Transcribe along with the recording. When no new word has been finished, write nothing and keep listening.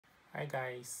Hi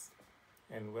guys,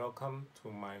 and welcome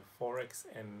to my Forex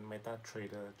and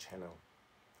MetaTrader channel.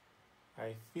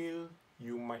 I feel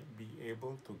you might be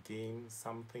able to gain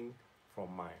something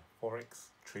from my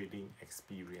Forex trading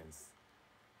experience.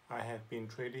 I have been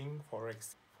trading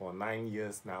Forex for 9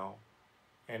 years now,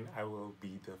 and I will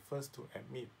be the first to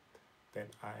admit that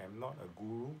I am not a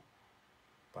guru,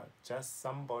 but just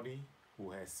somebody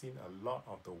who has seen a lot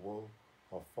of the world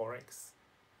of Forex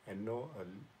and know a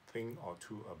thing or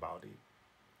two about it.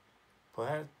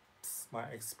 Perhaps my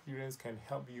experience can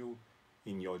help you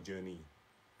in your journey.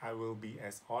 I will be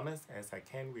as honest as I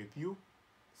can with you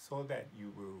so that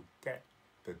you will get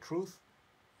the truth,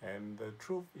 and the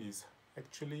truth is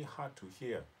actually hard to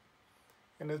hear.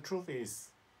 And the truth is,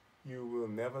 you will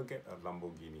never get a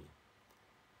Lamborghini.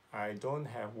 I don't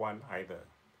have one either,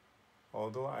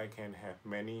 although I can have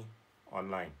many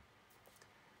online.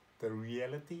 The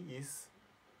reality is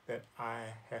that I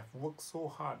have worked so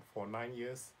hard for 9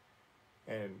 years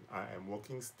and I am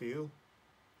working still,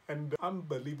 and the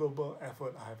unbelievable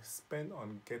effort I have spent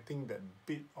on getting that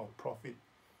bit of profit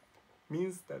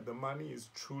means that the money is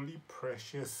truly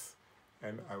precious,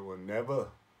 and I will never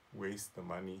waste the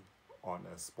money on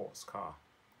a sports car.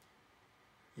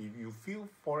 If you feel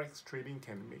Forex trading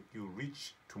can make you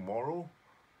rich tomorrow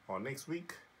or next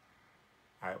week,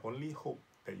 I only hope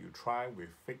that you try with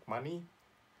fake money,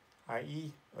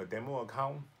 i.e. a demo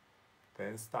account,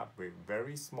 then start with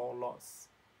very small lots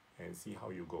and see how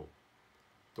you go.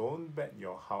 Don't bet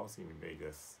your house in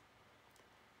Vegas.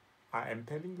 I am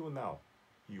telling you now,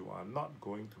 you are not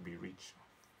going to be rich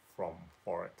from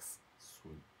Forex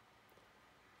soon.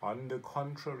 On the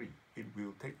contrary, it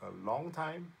will take a long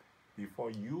time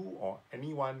before you or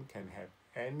anyone can have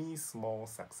any small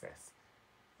success.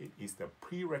 It is the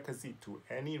prerequisite to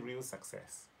any real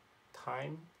success: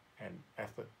 time and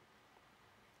effort.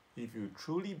 If you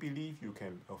truly believe you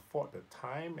can afford the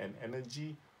time and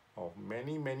energy of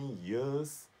many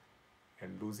years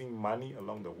and losing money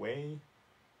along the way,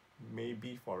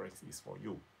 maybe Forex is for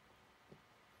you.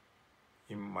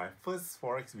 In my first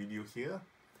Forex video here,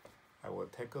 I will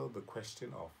tackle the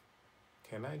question of,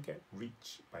 can I get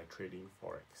rich by trading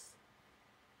Forex?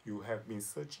 You have been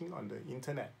searching on the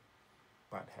internet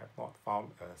but have not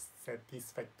found a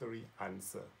satisfactory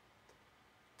answer.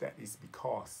 That is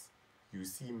because you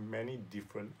see many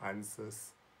different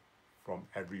answers from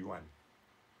everyone.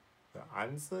 The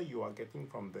answer you are getting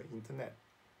from the internet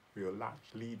will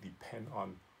largely depend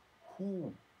on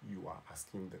who you are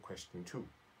asking the question to.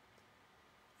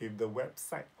 If the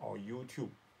website or YouTube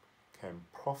can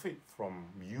profit from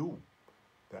you,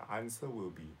 the answer will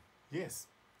be yes,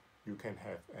 you can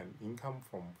have an income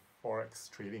from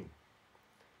Forex trading.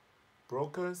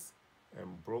 Brokers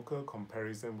and broker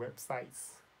comparison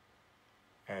websites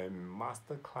and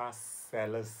masterclass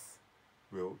sellers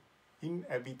will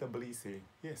inevitably say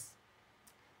yes.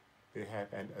 They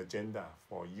have an agenda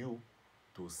for you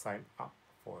to sign up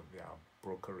for their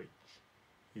brokerage.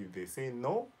 If they say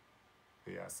no,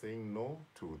 they are saying no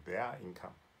to their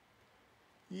income.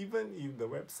 Even if the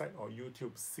website or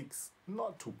YouTube seeks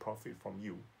not to profit from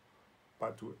you,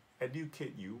 but to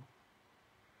educate you,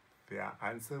 their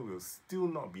answer will still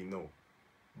not be no,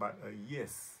 but a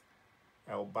yes,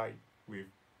 albeit with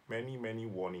many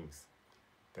warnings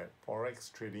that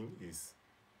Forex trading is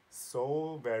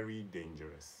so very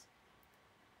dangerous.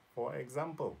 For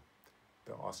example,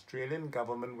 the Australian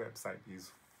government website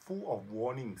is full of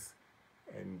warnings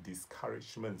and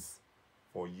discouragements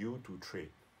for you to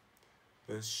trade.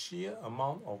 The sheer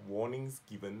amount of warnings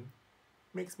given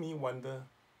makes me wonder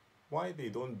why they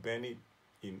don't ban it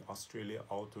in Australia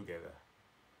altogether.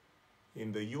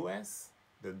 In the US,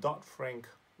 the Dodd-Frank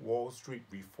Wall Street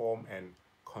Reform and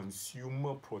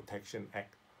Consumer Protection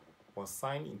Act was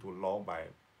signed into law by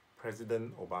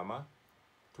President Obama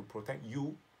to protect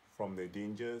you from the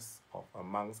dangers of,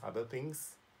 amongst other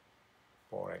things,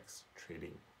 Forex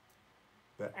trading.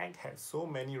 The act had so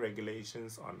many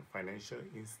regulations on financial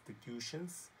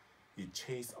institutions, it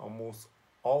chased almost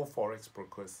all Forex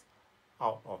brokers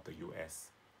out of the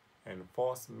US and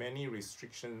forced many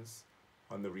restrictions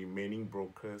on the remaining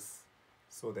brokers,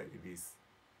 so that it is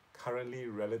currently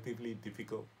relatively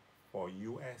difficult for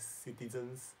US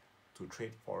citizens to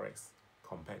trade Forex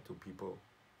compared to people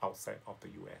outside of the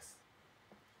US.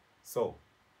 So,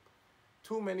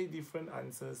 too many different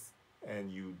answers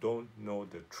and you don't know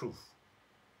the truth.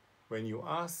 When you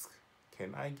ask,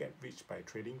 can I get rich by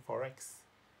trading Forex?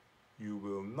 You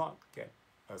will not get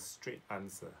a straight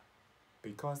answer,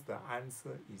 because the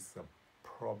answer is a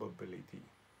probability.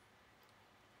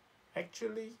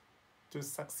 Actually, to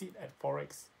succeed at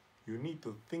Forex, you need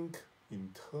to think in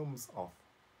terms of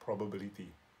probability.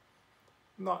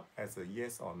 not as a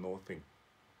yes or no thing.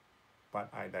 But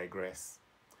I digress.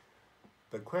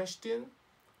 The question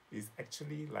is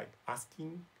actually like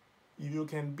asking if you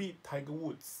can beat Tiger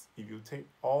Woods if you take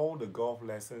all the golf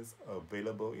lessons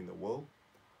available in the world,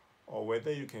 or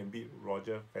whether you can beat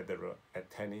Roder Federer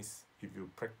at tennis if you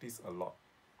practice a lot,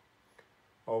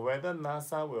 or whether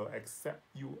NASA will accept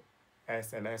you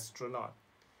as an astronaut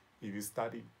if you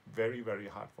study very, very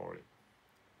hard for it.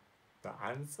 The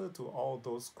answer to all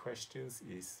those questions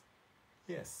is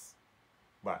yes,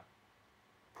 but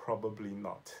probably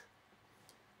not.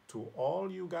 To all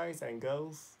you guys and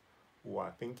girls who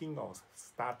are thinking of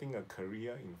starting a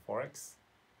career in Forex,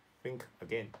 think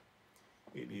again.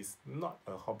 It is not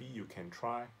a hobby you can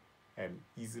try and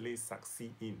easily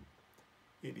succeed in.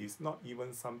 It is not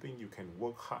even something you can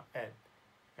work hard at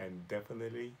and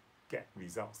definitely get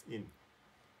results in.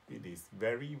 It is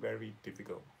very, very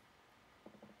difficult.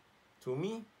 To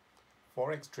me,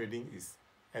 Forex trading is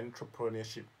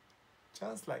entrepreneurship,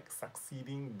 just like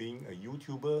succeeding being a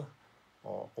YouTuber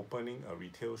or opening a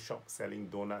retail shop selling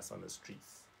donuts on the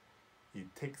streets.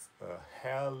 It takes a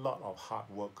hell lot of hard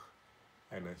work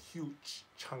and a huge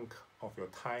chunk of your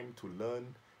time to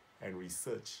learn and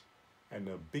research, and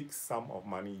a big sum of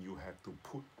money you have to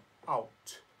put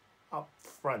out up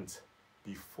front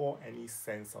before any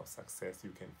sense of success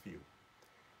you can feel.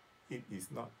 It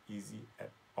is not easy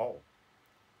at all.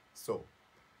 So,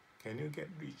 can you get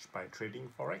rich by trading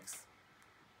Forex?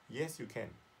 Yes, you can.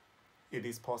 It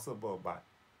is possible, but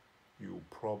you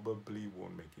probably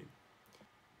won't make it.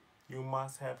 You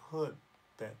must have heard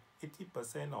that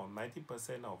 80% or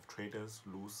 90% of traders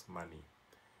lose money.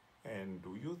 And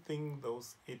do you think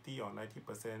those 80 or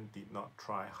 90% did not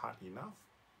try hard enough?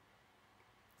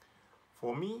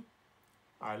 For me,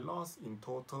 I lost in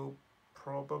total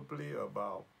probably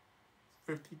about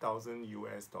 50,000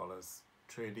 US dollars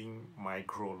trading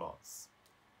micro lots,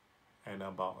 and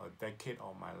about a decade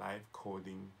of my life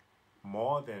coding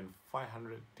more than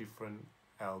 500 different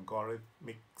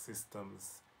algorithmic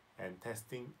systems and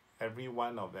testing every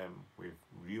one of them with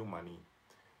real money.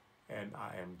 And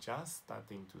I am just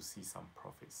starting to see some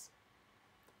profits.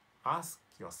 Ask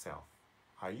yourself,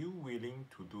 are you willing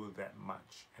to do that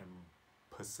much and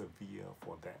persevere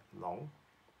for that long?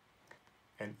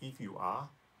 And if you are,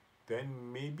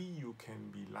 then maybe you can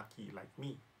be lucky like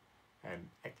me and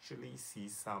actually see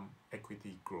some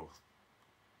equity growth,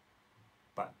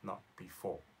 but not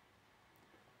before.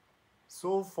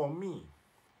 So for me,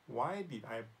 why did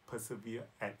I persevere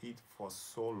at it for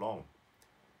so long?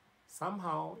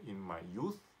 Somehow in my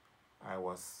youth, I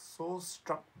was so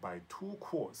struck by two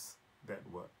quotes that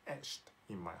were etched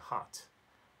in my heart.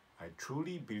 I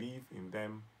truly believe in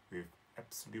them with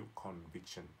absolute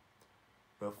conviction.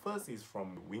 The first is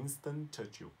from Winston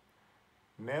Churchill.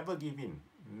 Never give in.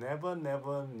 Never,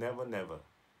 never, never, never.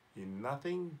 In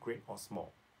nothing great or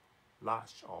small,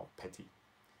 large or petty.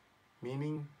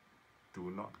 Meaning,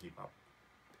 do not give up.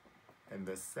 And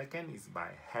the second is by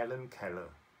Helen Keller.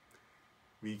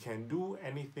 We can do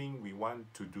anything we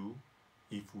want to do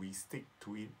if we stick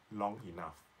to it long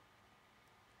enough.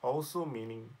 Also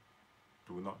meaning,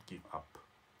 do not give up.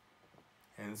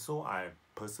 And so I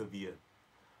persevered.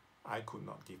 I could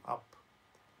not give up.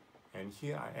 And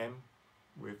here I am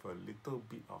with a little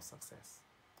bit of success.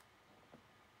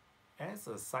 As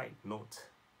a side note,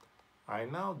 I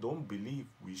now don't believe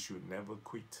we should never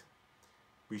quit.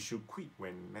 We should quit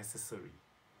when necessary.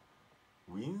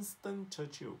 Winston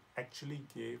Churchill actually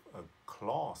gave a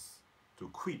clause to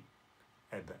quit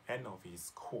at the end of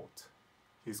his quote.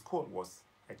 His quote was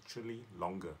actually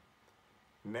longer.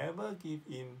 Never give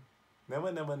in,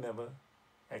 never, never, never,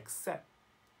 except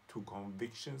to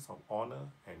convictions of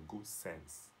honor and good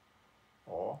sense,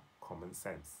 or common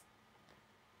sense.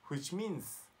 Which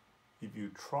means, if you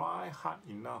try hard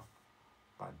enough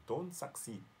but don't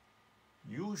succeed,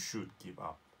 you should give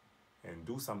up and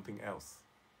do something else.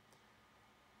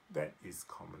 That is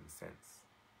common sense,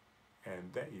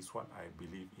 and that is what I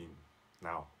believe in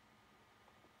now.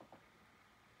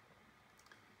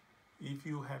 If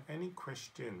you have any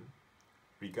question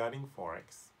regarding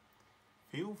Forex,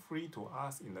 feel free to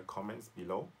ask in the comments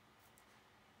below.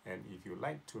 And if you'd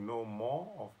like to know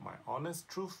more of my honest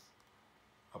truth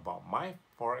about my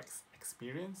Forex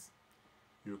experience,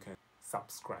 you can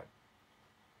subscribe.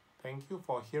 Thank you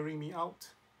for hearing me out.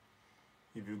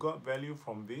 If you got value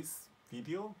from this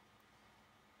video,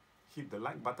 hit the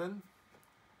like button,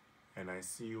 and I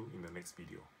see you in the next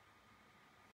video.